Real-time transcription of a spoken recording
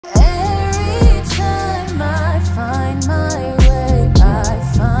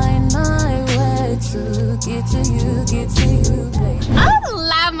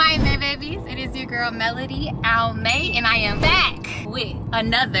girl Melody Almay, and I am back with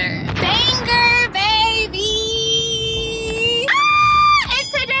another banger, baby.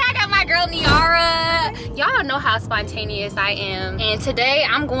 And today I got my girl Niara. Y'all know how spontaneous I am, and today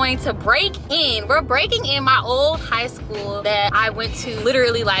I'm going to we're breaking in my old high school that I went to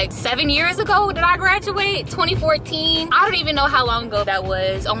literally like 7 years ago. Did I graduate? 2014. I don't even know how long ago that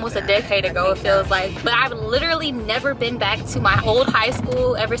was. Almost a decade ago it feels like. But I've literally never been back to my old high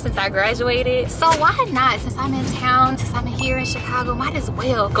school ever since I graduated. So why not, since I'm in town, since I'm here in Chicago, might as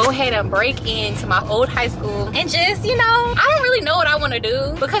well go ahead and break into my old high school and just, you know, I don't really know what I want to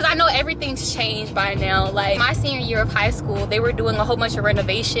do because I know everything's changed by now. Like my senior year of high school, they were doing a whole bunch of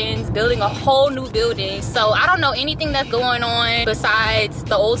renovations, building a whole new building. So I don't know anything that's going on besides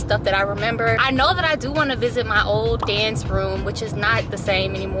the old stuff that I remember. I know that I do want to visit my old dance room, which is not the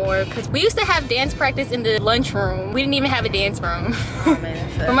same anymore because we used to have dance practice in the lunchroom. We didn't even have a dance room. Oh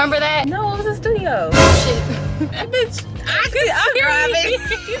man, remember that? No, it was a studio. Shit. Bitch, I'm driving.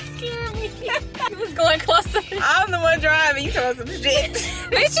 You scared me. You was going closer. I'm the one driving. You told some shit.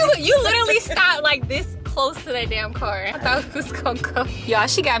 Bitch, you literally stopped like this close to that damn car. I thought it was gonna go. Y'all,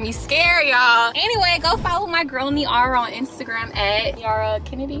 she got me scared, y'all. Anyway, go follow my girl Niara on Instagram at Niara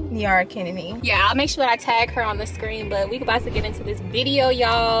Kennedy. Niara Kennedy. Yeah, I'll make sure that I tag her on the screen, but we about to get into this video,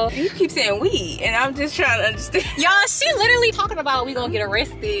 y'all. You keep saying we, and I'm just trying to understand. Y'all, she literally talking about we gonna get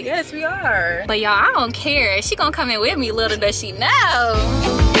arrested. Yes, we are. But y'all, I don't care. She gonna come in with me, little does she know.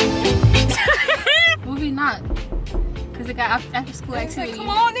 Maybe not. Cause it got after school activity. Come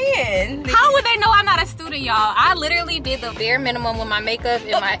on in. How would they know I'm not a student, y'all? I literally did the bare minimum with my makeup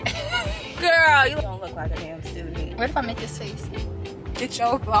and my... Girl, you don't look like a damn student. What if I make this face? Get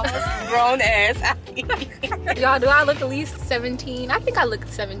your grown ass out. Y'all, do I look at least 17? I think I look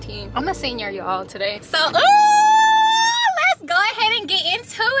 17. I'm a senior, y'all, today. So, let's go ahead and get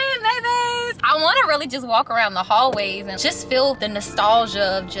into it, babies. I want to really just walk around the hallways and just feel the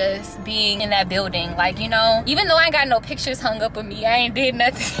nostalgia of just being in that building. Like, you know, even though I ain't got no pictures hung up of me, I ain't did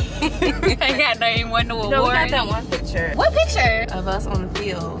nothing. I ain't got no award. No, we got that one picture. What picture? Of us on the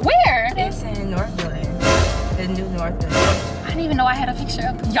field. Where? It's in North Building. The new North Building. I didn't even know I had a picture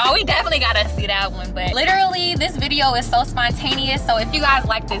of them. Y'all, we definitely gotta see that one. But literally, this video is so spontaneous. So if you guys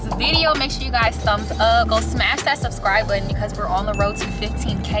like this video, make sure you guys thumbs up. Go smash that subscribe button because we're on the road to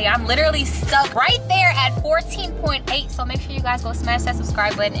 15K. I'm literally stuck right there at 14.8. So make sure you guys go smash that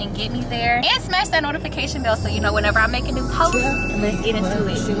subscribe button and get me there. And smash that notification bell so you know whenever I make a new post. Let's get into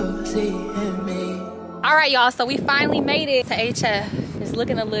it. All right, y'all, so we finally made it to HF. It's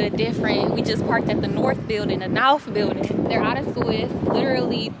looking a little different. We just parked at the North building, the North building. They're out of school. It's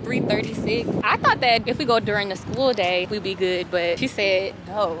literally 3:36. I thought that if we go during the school day, we'd be good, but she said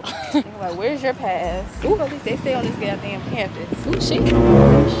no. Like, where's your pass? Ooh, at least they stay on this goddamn campus. Ooh, shit.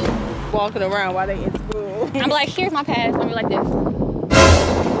 Walking around while they in school. I'm like, here's my pass. I'm like this.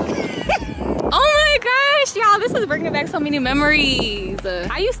 Oh my gosh, y'all, this is bringing back so many memories.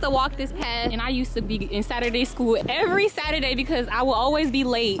 I used to walk this path and I used to be in Saturday school every Saturday because I will always be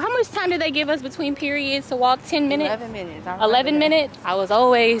late. How much time did they give us between periods to walk? 10 minutes? 11 minutes. 11 minutes? I was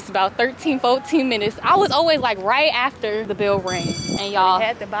always about 13, 14 minutes. I was always like right after the bell rang. And y'all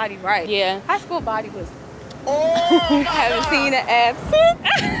had the body right. Yeah. High school body was haven't seen an absent.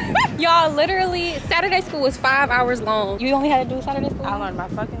 Y'all, literally, Saturday school was 5 hours long. You only had to do Saturday school? I learned my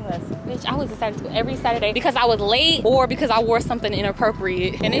fucking lesson. Bitch, I was in Saturday school every Saturday because I was late or because I wore something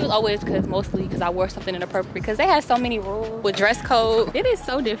inappropriate. And it was always mostly because I wore something inappropriate because they had so many rules with dress code. It is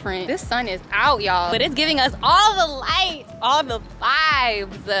so different. This sun is out, y'all, but it's giving us all the lights, all the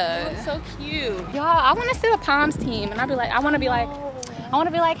vibes. You look so cute. Y'all, I want to see the Palms team and I want to be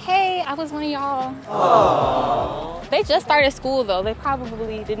like, hey, I was one of y'all. They just started school though. They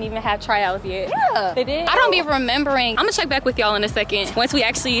probably didn't even have tryouts yet. Yeah, they did. I don't be remembering. I'm gonna check back with y'all in a second once we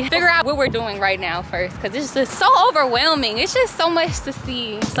actually figure out what we're doing right now first, because it's just so overwhelming. It's just so much to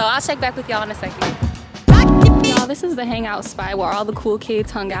see. So I'll check back with y'all in a second. Y'all, this is the hangout spot where all the cool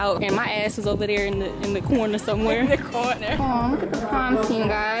kids hung out, and my ass is over there in the corner somewhere. In the corner. Aw, look at the prom team,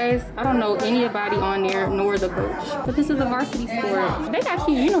 guys. I don't know anybody on there, nor the coach. But this is the varsity sport. They got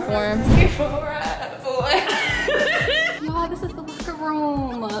cute uniforms. Y'all, this is the locker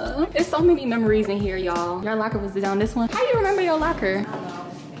room. There's so many memories in here, y'all. Your locker was down this one. How do you remember your locker?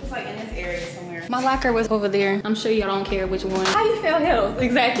 was like in this area somewhere. My locker was over there. I'm sure y'all don't care which one. How you fail health?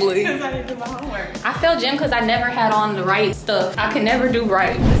 Exactly. Because I didn't do my homework. I failed gym because I never had on the right stuff. I could never do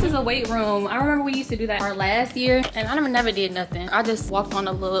right. This is a weight room. I remember we used to do that our last year and I never did nothing. I just walked on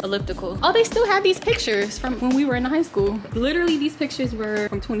a little elliptical. Oh, they still have these pictures from when we were in high school. Literally, these pictures were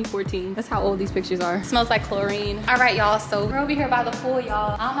from 2014. That's how old these pictures are. Smells like chlorine. All right, y'all. So we're over here by the pool,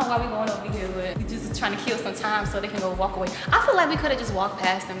 y'all. I don't know why we going over here, but we just trying to kill some time so they can go walk away. I feel like we could have just walked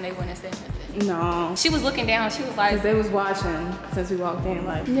past them. They wouldn't have said nothing. No. She was looking down. She was like, Because they was watching since we walked in.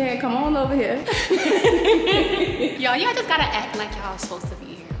 Like, yeah, come on over here. y'all just gotta act like y'all supposed to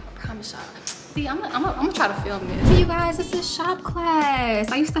be here. I promise y'all. See, I'm gonna try to film this. See, you guys, this is shop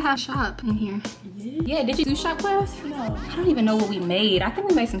class. I used to have shop in here. Yeah, did you do shop class? No. I don't even know what we made. I think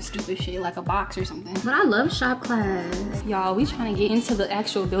we made some stupid shit, like a box or something. But I love shop class. Y'all, we trying to get into the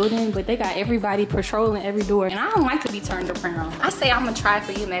actual building, but they got everybody patrolling every door. And I don't like to be turned around. I say I'm gonna try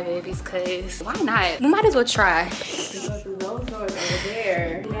for you, my babies, cause why not? We might as well try. Because those doors over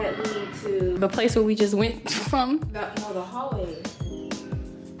there that lead to The place where we just went from. the hallway.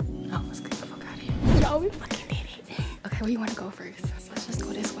 Oh, let's get the fuck out of here. Y'all, we fucking did it. Okay, where you wanna go first? So let's just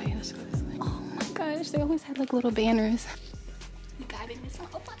go this way. Let's go this way. Oh my gosh, they always had like little banners. We got in this one.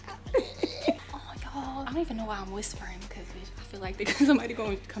 Oh my god. Oh y'all, I don't even know why I'm whispering because I feel like somebody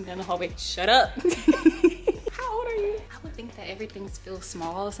going to come down the hallway. Shut up. How old are you? I would think that everything feels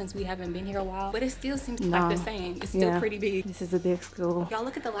small since we haven't been here a while, but it still seems like the same. It's still pretty big. This is a big school. Y'all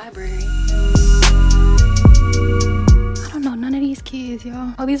look at the library. I don't know none of these kids,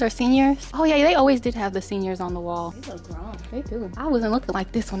 y'all. Oh, these are seniors? Oh yeah, they always did have the seniors on the wall. They look grown. They do. I wasn't looking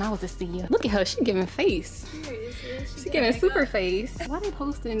like this when I was a senior. Look at her, she giving face. She giving super face. Why they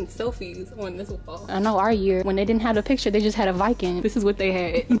posting selfies on this wall? I know our year, when they didn't have a picture, they just had a Viking. This is what they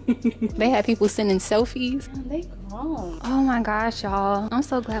had. They had people sending selfies. Man, they grown. Oh my gosh, y'all. I'm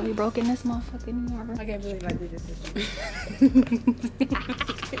so glad we broke in this motherfucking yard. I can't believe I did this with you.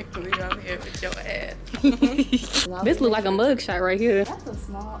 I can't believe I'm here with your ass. This look like a mugshot right here. That's a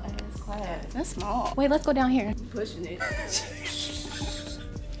small ass class. That's small. Wait, let's go down here. I'm pushing it.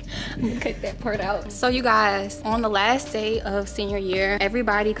 Cut that part out. So you guys, on the last day of senior year,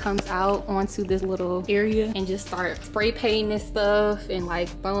 everybody comes out onto this little area and just start spray painting this stuff and like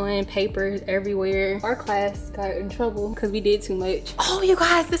throwing papers everywhere. Our class got in trouble because we did too much. Oh, you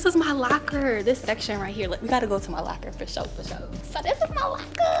guys, this is my locker. This section right here. We gotta go to my locker for sure, for sure. So this is my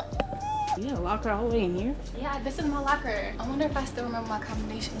locker. You got a locker all the way in here? Yeah, this is my locker. I wonder if I still remember my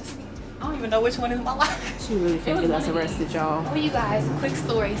combination. Let's see. I don't even know which one is my locker. She really think us arrested, y'all. Oh, you guys, quick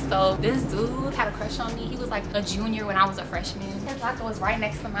story. So this dude had a crush on me. He was like a junior when I was a freshman. His locker was right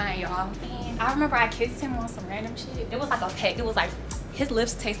next to mine, y'all. And I remember I kissed him on some random shit. It was like a peck. It was like, his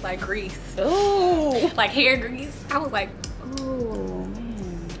lips taste like grease. Oh, Like hair grease. I was like, oh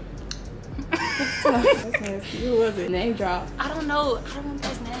man. That's nasty. Who was it? Name drop. I don't know. I don't remember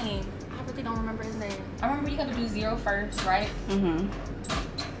his name. I really don't remember his name. I remember you got to do 0 first, right? Mm-hmm.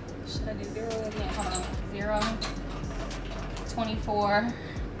 Should I do 0 again? Hold on. 0, 24,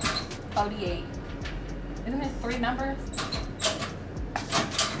 48. Isn't it 3 numbers?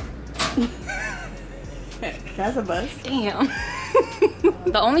 That's a bus. Damn.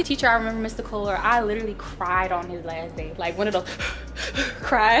 The only teacher I remember, Mr. Kohler, I literally cried on his last day. Like one of those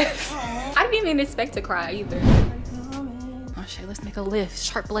cries. Aww. I didn't even expect to cry either. Oh shit, let's make a lift.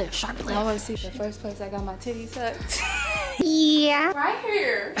 Sharp left, sharp left. I want to see the first place I got my titties tucked. Yeah. Right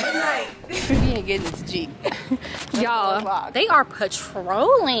here. Good night. We ain't getting into G. Y'all, they are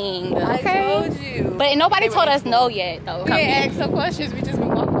patrolling. Okay. I told you. But nobody told us no yet, though. We ain't asked no questions. We just been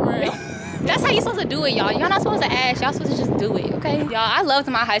walking around. That's how you supposed to do it, y'all. Y'all not supposed to ask. Y'all supposed to just do it, okay? Y'all, I loved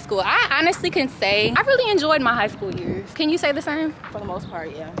my high school. I honestly can say I really enjoyed my high school years. Can you say the same? For the most part,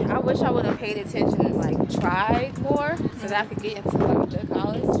 yeah. I wish I would have paid attention and like tried more so that I could get into like a good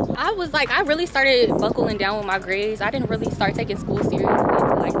college. I was like, I really started buckling down with my grades. I didn't really start taking school seriously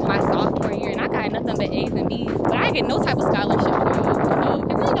until like my sophomore year, and I got nothing but A's and B's. But I didn't get no type of scholarship, so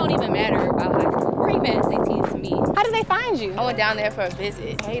it really don't even matter about high school or even SATs to me. How did they find you? I went down there for a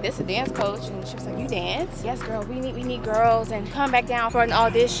visit. Hey, this is a dance coach, and she was like, "You dance?" Yes, girl. We need girls, and come back down for an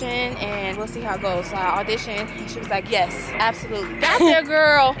audition, and we'll see how it goes. So I auditioned, and she was like, "Yes, absolutely." Got there,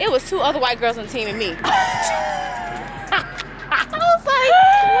 girl. It was 2 other white girls on the team and me. I was like,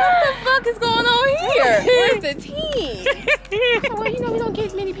 what the fuck is going on here? Where's the team? So, well, you know, we don't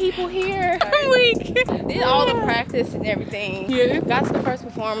get many people here. Did all the practice and everything. Yeah. Got to the first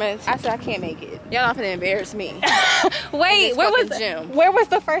performance. I said, I can't make it. Y'all not finna embarrass me. Wait, where was the gym? Where was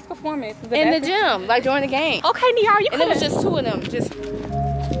the first performance? In the gym, like during the game. Okay, Niara, you and it was just 2 of them. Just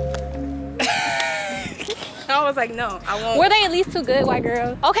I was like, no, I won't. Were they at least too good, white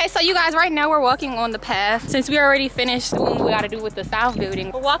girl? Okay, so you guys, right now we're walking on the path. Since we already finished doing what we gotta do with the south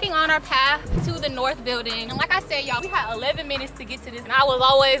building, we're walking on our path to the north building. And like I said, y'all, we had 11 minutes to get to this, and I was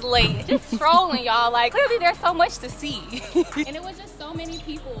always late. Just strolling, y'all. Like, clearly there's so much to see. And it was just so many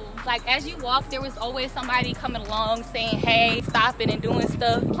people. Like, as you walk, there was always somebody coming along saying, hey, stopping and doing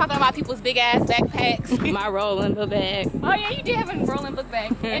stuff. Talking about people's big ass backpacks. My rolling book bag. Oh yeah, you did have a rolling book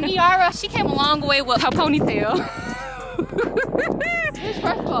bag. And Niara, she came a long way with her ponytail.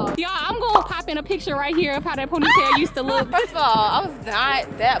 First of all, y'all, I'm gonna pop in a picture right here of how that ponytail used to look. First of all, I was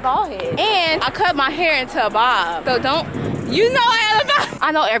not that bald head. And I cut my hair into a bob. So don't, you know I had a bob.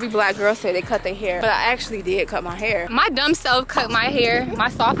 I know every black girl say they cut their hair, but I actually did cut my hair. My dumb self cut my hair my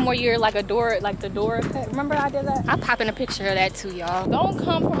sophomore year, like the Dora cut. Remember I did that? I'll pop in a picture of that too, y'all. Don't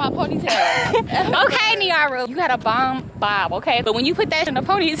come for my ponytail. Okay, Niara, you got a bomb bob, okay? But when you put that in a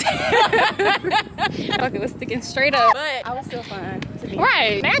ponytail, fuck, it was sticking straight up. But I was still fine.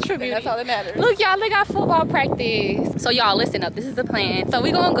 Right, natural beauty. That's all that matters. Look, y'all, they got football practice. So y'all, listen up. This is the plan. So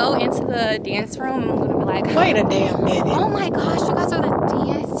we gonna go into the dance room. I'm gonna be like, wait a damn minute. Oh my gosh, you guys are the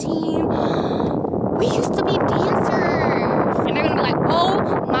dance team. We used to be dancers. And they're gonna be like,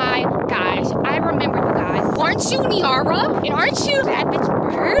 oh my gosh, I remember you guys. Aren't you Niara? And aren't you that bitch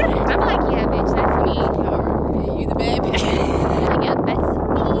Bird? And I'm like, yeah, bitch, that's me. Yeah, you the bad bitch. Yep, that's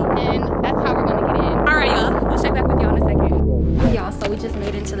me. And that's how we're gonna get in. All right, y'all. We'll check back with y'all in a second. Y'all, so we just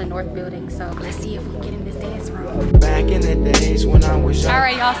made it to the north building, so let's see if we can get in this dance room. Back in the days when I was young. All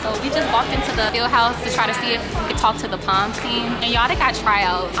right, y'all, so we just walked into the field house to try to see if we could talk to the pom team. And y'all, they got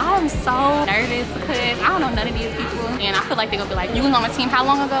tryouts. I'm so nervous because I don't know none of these people. And I feel like they're gonna be like, you was on my team how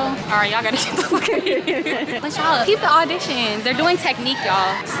long ago? All right, y'all gotta get the fuck out of here. But y'all, keep the auditions. They're doing technique,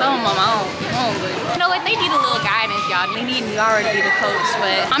 y'all. Some of them, I don't but you know what, they need a little guidance, y'all. They need Niara to be the coach,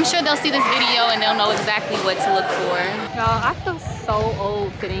 but I'm sure they'll see this video and they'll know exactly what to look for. Y'all, I feel so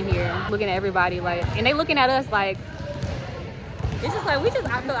old sitting here looking at everybody like, and they looking at us like, it's just like,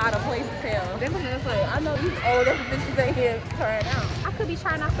 I feel out of place as hell. They looking at us like, I know these old bitches ain't here trying out. I could be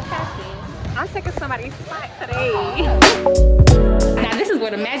trying out for casting. I'm taking somebody's spot today. Now this is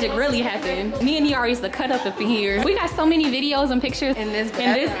where the magic really happened. Me and Niara used to cut up in here. We got so many videos and pictures in this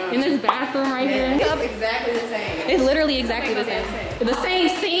bathroom right here. It's exactly the same. It's literally exactly the same. The same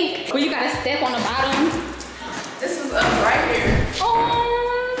sink where you gotta step on the bottom. This was us right here. Oh,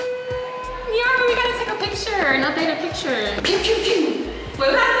 Niara, we gotta take a picture and update a picture. Pew pew pew.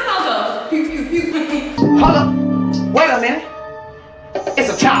 Wait, how's the song go? Pew pew pew. Hold up. Wait a minute. It's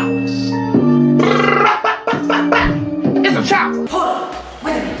a chop. It's a chop. Hold up.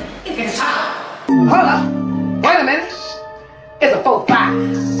 Wait a minute. It's a chop. Hold up. Wait a minute. It's a 4-5.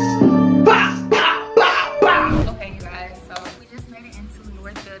 Okay, you guys. So we just made it into the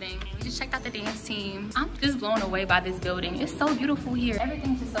north building. We just checked out the dance team. I'm just blown away by this building. It's so beautiful here.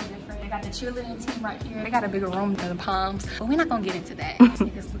 Everything's just so different. They got the cheerleading team right here. They got a bigger room than the Palms, but we're not gonna get into that.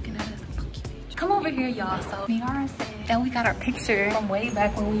 Niggas looking at us. Come over here, y'all. So Niara said that we got our picture from way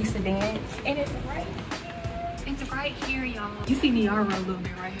back when we used to dance, and it's right here, y'all. You see Niara a little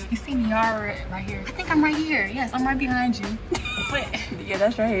bit right here. You see Niara right here. I think I'm right here. Yes, I'm right behind you. Yeah,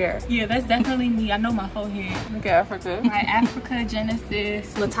 that's your hair. Yeah, that's definitely me. I know my forehead. Look at Africa. Right, Africa,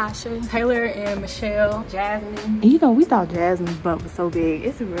 Genesis, Latasha, Taylor, and Michelle, Jasmine. You know, we thought Jasmine's butt was so big.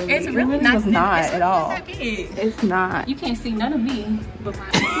 It's really not at all. That big. It's not. You can't see none of me, but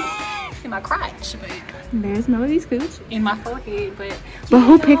my crotch, but there's Melody's cooch in my forehead. But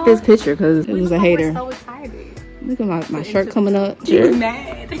who picked this picture? Because it was a hater. So excited. Look at my shirt coming up. She's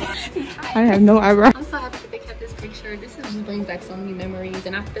mad. I have no eyebrows. I'm so happy that they kept this picture. This just brings back so many memories,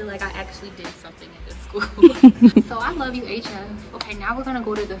 and I feel like I actually did something at this school. So I love you, HF. Okay, now we're gonna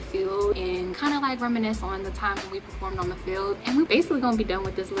go to the field and kind of like reminisce on the time when we performed on the field, and we're basically gonna be done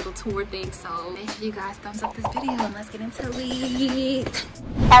with this little tour thing. So make sure you guys thumbs up this video and let's get into it.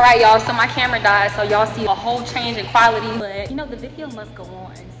 All right, y'all, so my camera died, so y'all see a whole change in quality, but you know, the video must go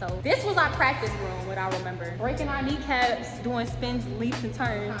on. So this was our practice room, what I remember. Breaking our kneecaps, doing spins, leaps, and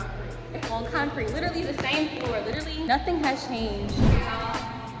turns on concrete. Literally the same floor, literally nothing has changed.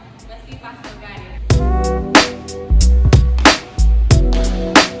 Let's see if I still got it.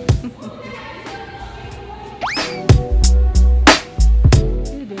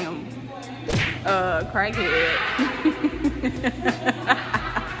 You damn crackhead.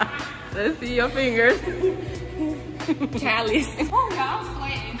 Let's see your fingers. Callous. Oh, y'all, I'm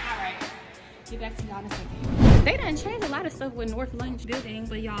sweating. All right, get back to y'all in a second. They done changed a lot of stuff with North Lunch building,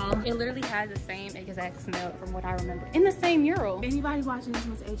 but y'all, it literally has the same exact smell from what I remember. In the same mural. Anybody watching this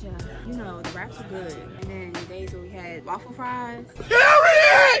was HF, you know, the wraps are good. And then the days where we had waffle fries.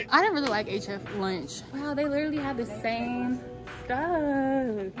 I didn't really like HF lunch. Wow, they literally have the same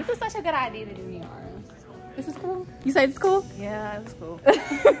stuff. This is such a good idea to do, Niara. This is cool. You say it's cool? Yeah, it was cool.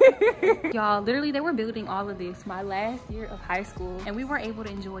 Y'all, literally they were building all of this my last year of high school, and we weren't able to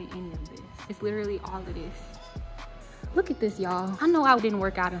enjoy any of this. It's literally all of this. Look at this, y'all. I know I didn't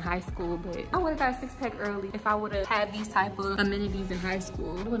work out in high school, but I would have got a six-pack early if I would have had these type of amenities in high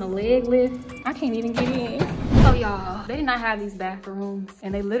school. Doing a leg lift, I can't even get in. So y'all, they did not have these bathrooms,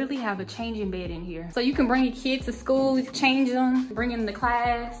 and they literally have a changing bed in here. So you can bring your kids to school, change them, bring them to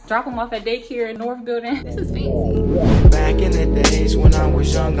class, drop them off at daycare in North Building. This is fancy. Back in the days when I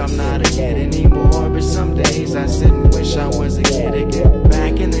was young, I'm not a kid anymore. But some days I sit and wish I was a kid again.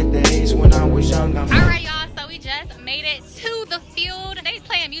 Back in the days when I was young, I'm... All right, y'all. So we just made it to the field. They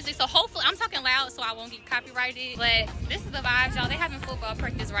playing music, so hopefully I'm talking loud so I won't get copyrighted. But this is the vibes, y'all. They having football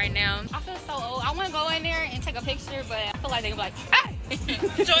practice right now. I feel so old. I want to go in there and take a picture, but I feel like they can be like, hey,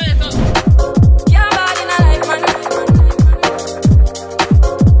 enjoy yourself.